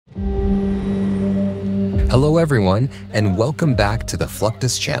Hello everyone, and welcome back to the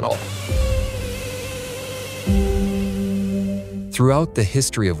Fluctus Channel. Throughout the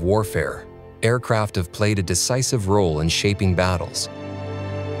history of warfare, aircraft have played a decisive role in shaping battles.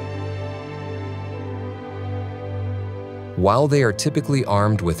 While they are typically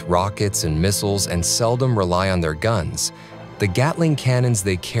armed with rockets and missiles and seldom rely on their guns, the Gatling cannons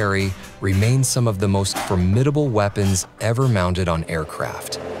they carry remain some of the most formidable weapons ever mounted on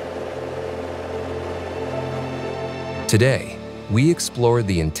aircraft. Today, we explore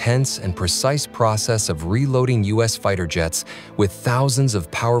the intense and precise process of reloading U.S. fighter jets with thousands of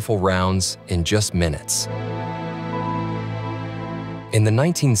powerful rounds in just minutes. In the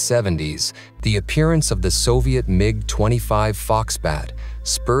 1970s, the appearance of the Soviet MiG-25 Foxbat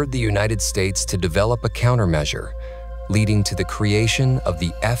spurred the United States to develop a countermeasure, leading to the creation of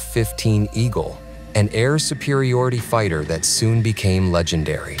the F-15 Eagle, an air superiority fighter that soon became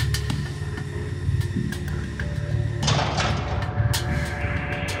legendary.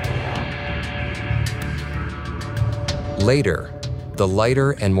 Later, the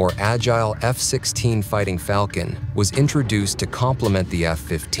lighter and more agile F-16 Fighting Falcon was introduced to complement the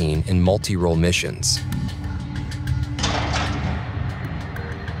F-15 in multi-role missions.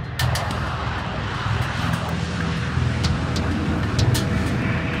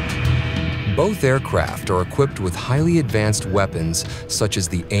 Both aircraft are equipped with highly advanced weapons such as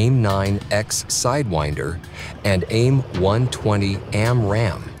the AIM-9X Sidewinder and AIM-120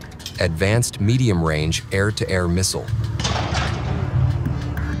 AMRAAM, Advanced Medium-Range Air-to-Air Missile.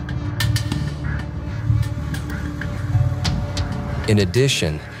 In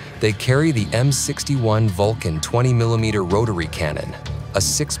addition, they carry the M61 Vulcan 20mm rotary cannon, a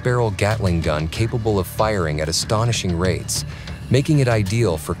 6-barrel Gatling gun capable of firing at astonishing rates, making it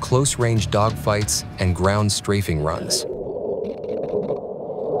ideal for close-range dogfights and ground strafing runs.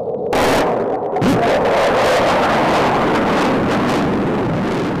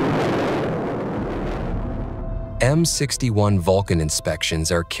 M61 Vulcan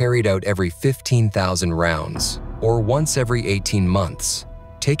inspections are carried out every 15,000 rounds, or once every 18 months,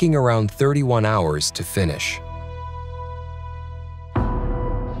 taking around 31 hours to finish.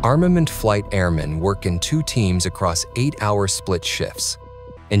 Armament flight airmen work in 2 teams across 8-hour split shifts,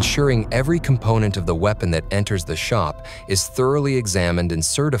 ensuring every component of the weapon that enters the shop is thoroughly examined and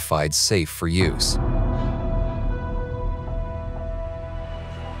certified safe for use.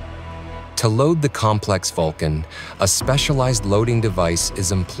 To load the complex Vulcan, a specialized loading device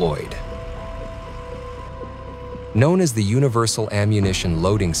is employed. Known as the Universal Ammunition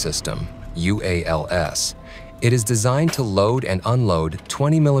Loading System, UALS, it is designed to load and unload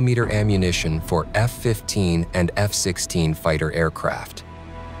 20mm ammunition for F-15 and F-16 fighter aircraft.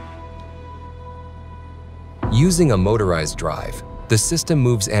 Using a motorized drive, the system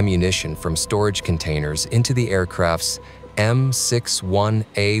moves ammunition from storage containers into the aircraft's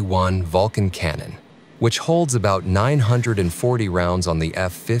M61A1 Vulcan cannon, which holds about 940 rounds on the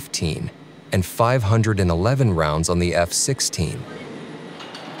F-15 and 511 rounds on the F-16.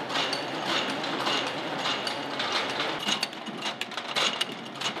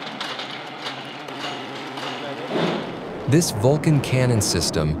 This Vulcan cannon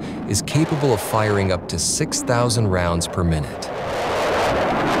system is capable of firing up to 6,000 rounds per minute.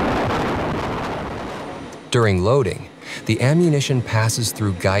 During loading, the ammunition passes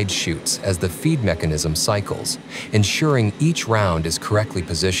through guide chutes as the feed mechanism cycles, ensuring each round is correctly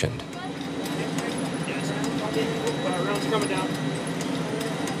positioned.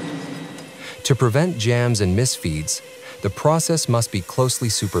 To prevent jams and misfeeds, the process must be closely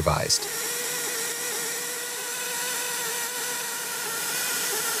supervised.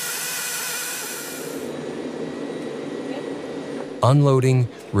 Unloading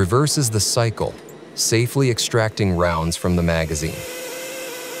reverses the cycle, safely extracting rounds from the magazine.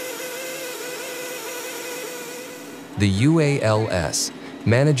 The UALS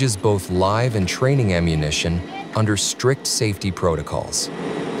manages both live and training ammunition under strict safety protocols.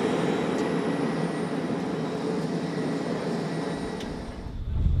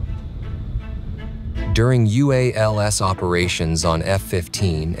 During UALS operations on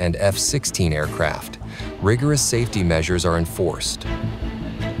F-15 and F-16 aircraft, rigorous safety measures are enforced.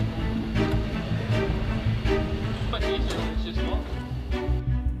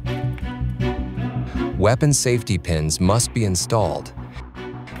 Weapon safety pins must be installed,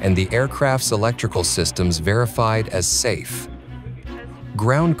 and the aircraft's electrical systems verified as safe.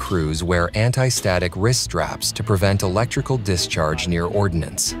 Ground crews wear anti-static wrist straps to prevent electrical discharge near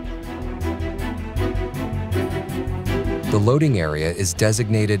ordnance. The loading area is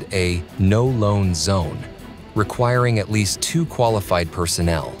designated a no-loan zone, requiring at least 2 qualified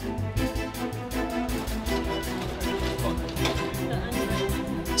personnel.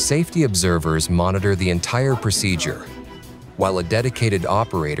 Safety observers monitor the entire procedure, while a dedicated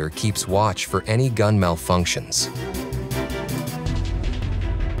operator keeps watch for any gun malfunctions.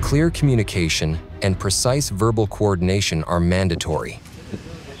 Clear communication and precise verbal coordination are mandatory.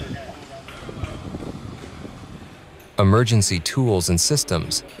 Emergency tools and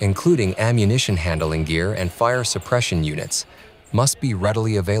systems, including ammunition handling gear and fire suppression units, must be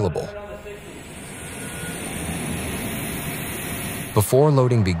readily available. Before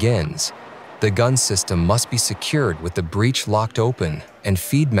loading begins, the gun system must be secured with the breech locked open and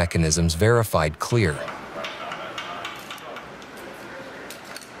feed mechanisms verified clear.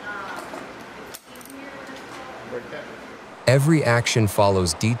 Every action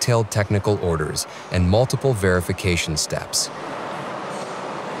follows detailed technical orders and multiple verification steps.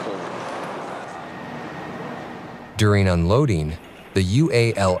 During unloading, the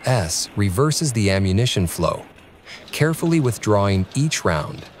UALS reverses the ammunition flow, carefully withdrawing each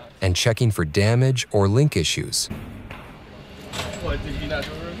round and checking for damage or link issues.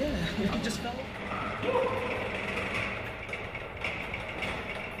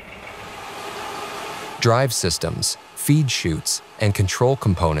 Drive systems, feed chutes, and control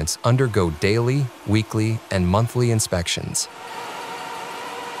components undergo daily, weekly, and monthly inspections.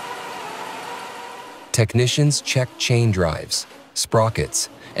 Technicians check chain drives, sprockets,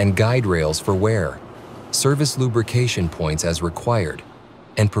 and guide rails for wear, service lubrication points as required,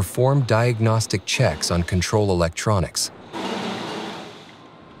 and perform diagnostic checks on control electronics.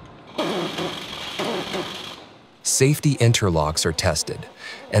 Safety interlocks are tested,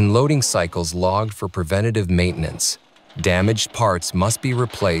 and loading cycles logged for preventative maintenance. Damaged parts must be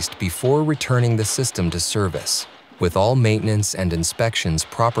replaced before returning the system to service, with all maintenance and inspections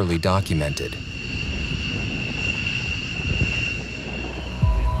properly documented.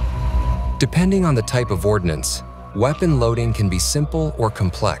 Depending on the type of ordnance, weapon loading can be simple or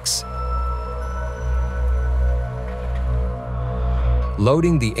complex.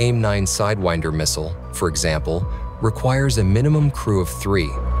 Loading the AIM-9 Sidewinder missile, for example, requires a minimum crew of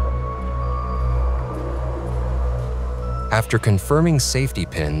 3. After confirming safety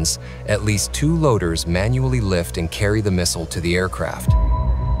pins, at least 2 loaders manually lift and carry the missile to the aircraft.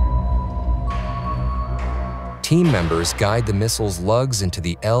 Team members guide the missile's lugs into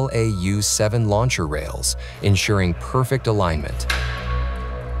the LAU-7 launcher rails, ensuring perfect alignment.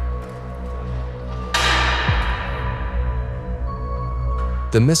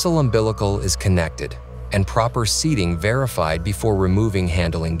 The missile umbilical is connected, and proper seating verified before removing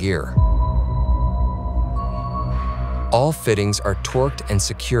handling gear. All fittings are torqued and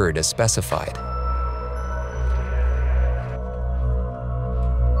secured as specified.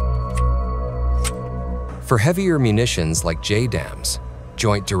 For heavier munitions like JDAMs,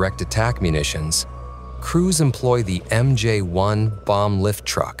 Joint Direct Attack munitions, crews employ the MJ-1 bomb lift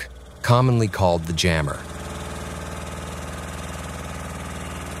truck, commonly called the jammer.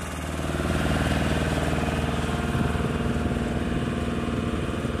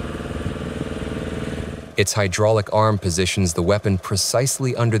 Its hydraulic arm positions the weapon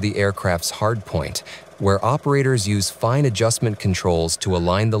precisely under the aircraft's hardpoint, where operators use fine adjustment controls to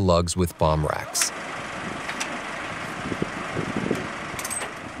align the lugs with bomb racks.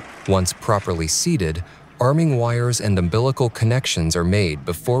 Once properly seated, arming wires and umbilical connections are made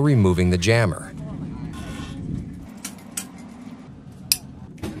before removing the jammer.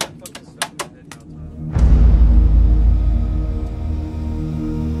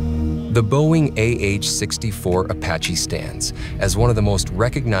 The Boeing AH-64 Apache stands as one of the most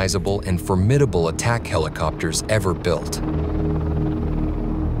recognizable and formidable attack helicopters ever built.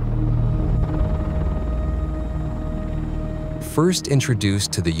 First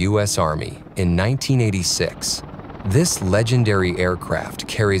introduced to the U.S. Army in 1986, this legendary aircraft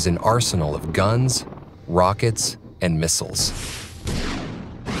carries an arsenal of guns, rockets, and missiles.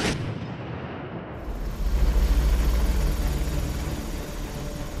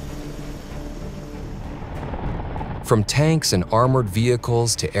 From tanks and armored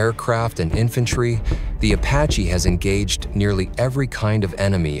vehicles to aircraft and infantry, the Apache has engaged nearly every kind of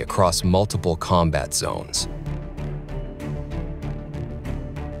enemy across multiple combat zones.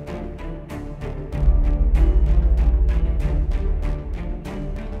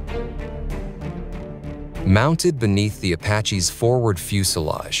 Mounted beneath the Apache's forward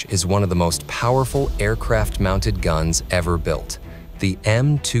fuselage is one of the most powerful aircraft-mounted guns ever built, the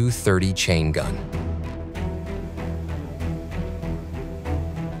M230 chain gun.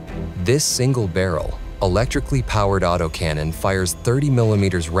 This single-barrel, electrically powered autocannon fires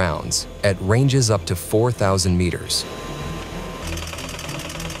 30mm rounds at ranges up to 4,000 meters.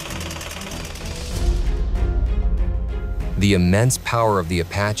 The immense power of the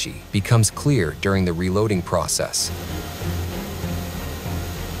Apache becomes clear during the reloading process.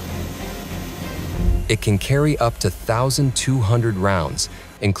 It can carry up to 1,200 rounds,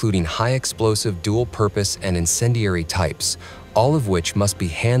 including high-explosive dual-purpose and incendiary types, all of which must be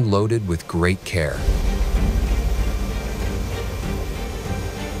hand-loaded with great care.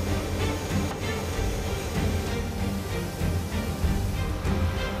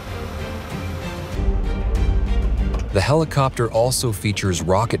 The helicopter also features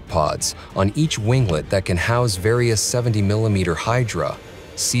rocket pods on each winglet that can house various 70mm Hydra,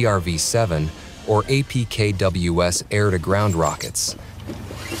 CRV-7, or APKWS air-to-ground rockets.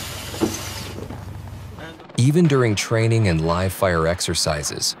 Even during training and live-fire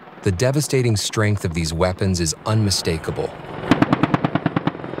exercises, the devastating strength of these weapons is unmistakable.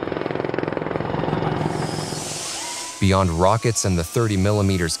 Beyond rockets and the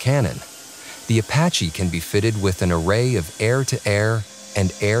 30mm cannon, the Apache can be fitted with an array of air-to-air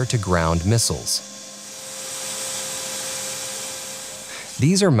and air-to-ground missiles.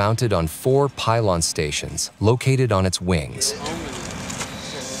 These are mounted on 4 pylon stations located on its wings.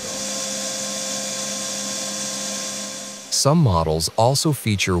 Some models also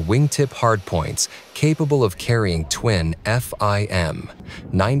feature wingtip hardpoints capable of carrying twin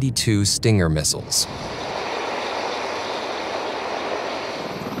FIM-92 Stinger missiles.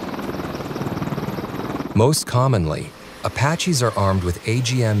 Most commonly, Apaches are armed with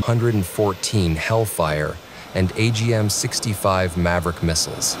AGM-114 Hellfire and AGM-65 Maverick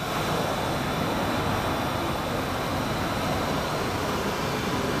missiles.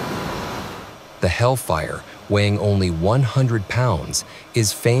 The Hellfire, weighing only 100 pounds,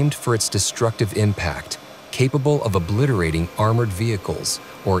 is famed for its destructive impact, capable of obliterating armored vehicles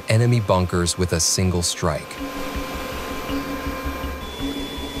or enemy bunkers with a single strike.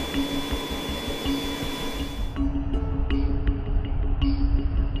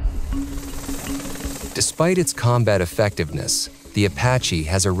 Despite its combat effectiveness, the Apache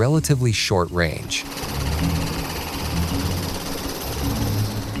has a relatively short range.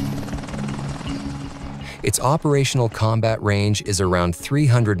 Its operational combat range is around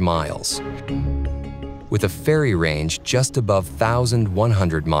 300 miles, with a ferry range just above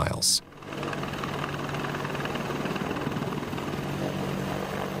 1,100 miles.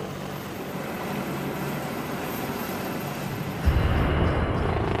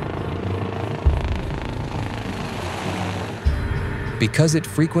 Because it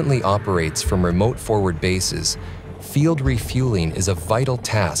frequently operates from remote forward bases, field refueling is a vital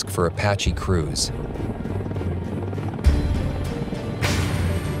task for Apache crews.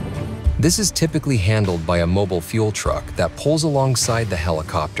 This is typically handled by a mobile fuel truck that pulls alongside the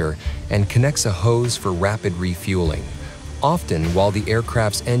helicopter and connects a hose for rapid refueling, often while the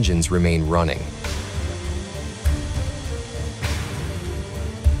aircraft's engines remain running.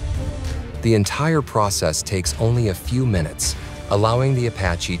 The entire process takes only a few minutes, allowing the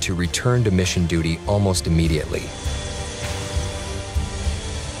Apache to return to mission duty almost immediately.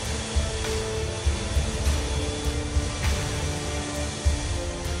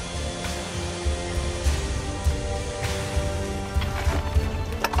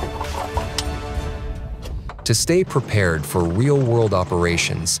 To stay prepared for real-world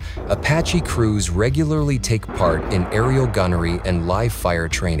operations, Apache crews regularly take part in aerial gunnery and live-fire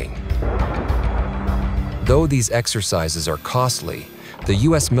training. Though these exercises are costly, the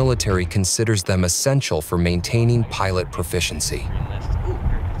U.S. military considers them essential for maintaining pilot proficiency.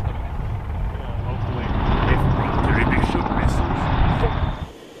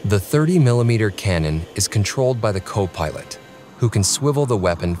 The 30mm cannon is controlled by the co-pilot, who can swivel the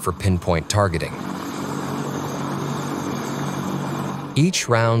weapon for pinpoint targeting. Each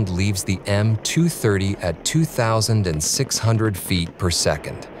round leaves the M230 at 2,600 feet per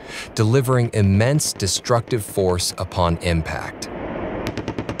second, delivering immense destructive force upon impact.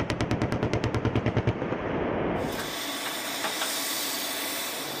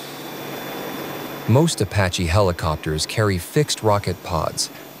 Most Apache helicopters carry fixed rocket pods,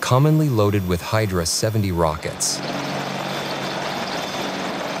 commonly loaded with Hydra 70 rockets.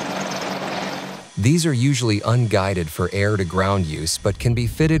 These are usually unguided for air-to-ground use, but can be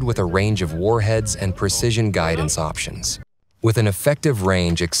fitted with a range of warheads and precision guidance options, with an effective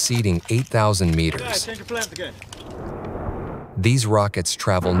range exceeding 8,000 meters. These rockets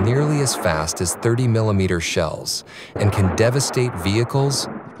travel nearly as fast as 30mm shells and can devastate vehicles,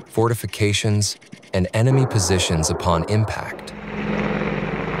 fortifications, and enemy positions upon impact.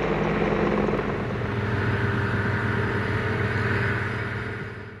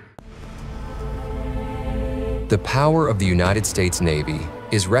 The power of the United States Navy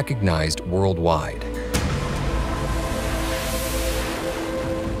is recognized worldwide.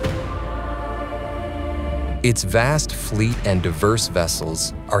 Its vast fleet and diverse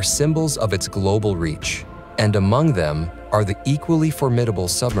vessels are symbols of its global reach, and among them are the equally formidable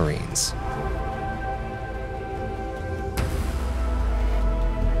submarines.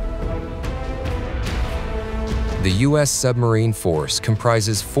 The U.S. submarine force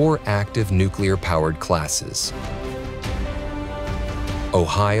comprises 4 active nuclear-powered classes: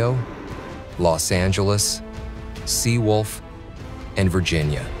 Ohio, Los Angeles, Seawolf, and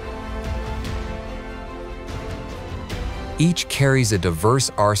Virginia. Each carries a diverse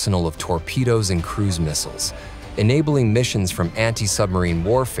arsenal of torpedoes and cruise missiles, enabling missions from anti-submarine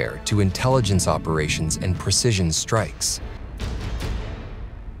warfare to intelligence operations and precision strikes.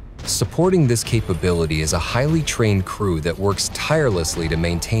 Supporting this capability is a highly trained crew that works tirelessly to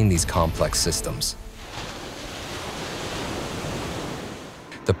maintain these complex systems.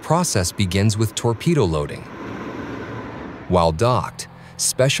 The process begins with torpedo loading. While docked,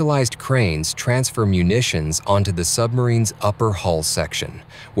 specialized cranes transfer munitions onto the submarine's upper hull section,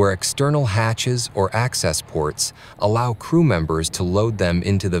 where external hatches or access ports allow crew members to load them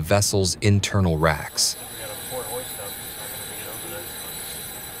into the vessel's internal racks.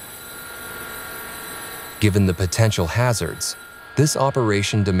 Given the potential hazards, this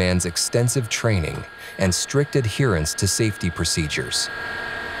operation demands extensive training and strict adherence to safety procedures.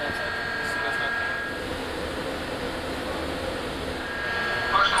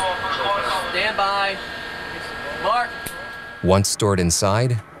 Stand by. Mark. Once stored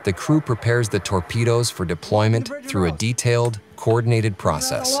inside, the crew prepares the torpedoes for deployment through a detailed, coordinated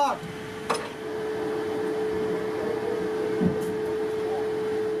process.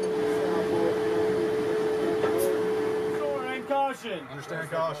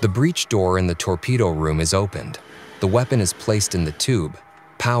 The breech door in the torpedo room is opened. The weapon is placed in the tube,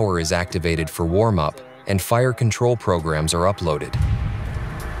 power is activated for warm-up, and fire control programs are uploaded.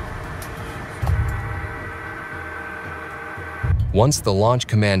 Once the launch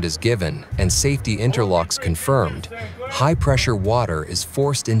command is given and safety interlocks confirmed, high-pressure water is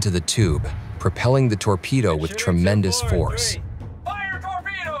forced into the tube, propelling the torpedo with tremendous force. Fire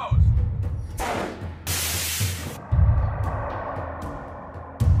torpedoes!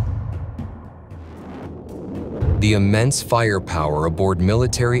 The immense firepower aboard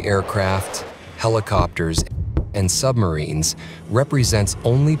military aircraft, helicopters, and submarines represents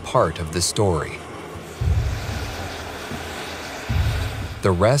only part of the story. The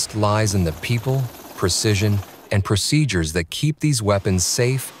rest lies in the people, precision, and procedures that keep these weapons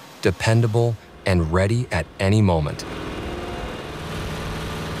safe, dependable, and ready at any moment.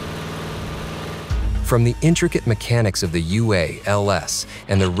 From the intricate mechanics of the UA-LS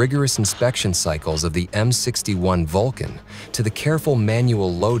and the rigorous inspection cycles of the M61 Vulcan, to the careful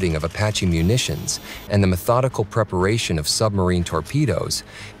manual loading of Apache munitions and the methodical preparation of submarine torpedoes,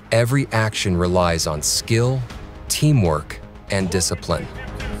 every action relies on skill, teamwork, and discipline.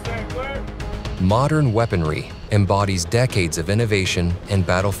 Modern weaponry embodies decades of innovation and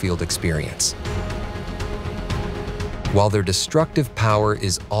battlefield experience. While their destructive power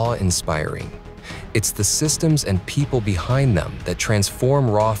is awe-inspiring, it's the systems and people behind them that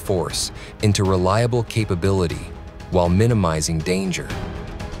transform raw force into reliable capability while minimizing danger.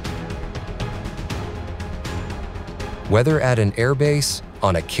 Whether at an airbase,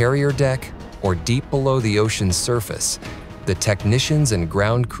 on a carrier deck, or deep below the ocean's surface, the technicians and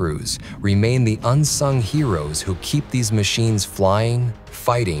ground crews remain the unsung heroes who keep these machines flying,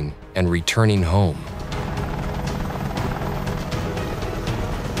 fighting, and returning home.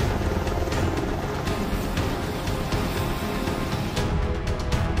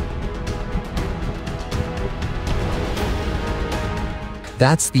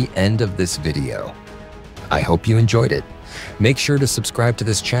 That's the end of this video. I hope you enjoyed it. Make sure to subscribe to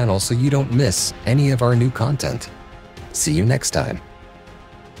this channel so you don't miss any of our new content. See you next time.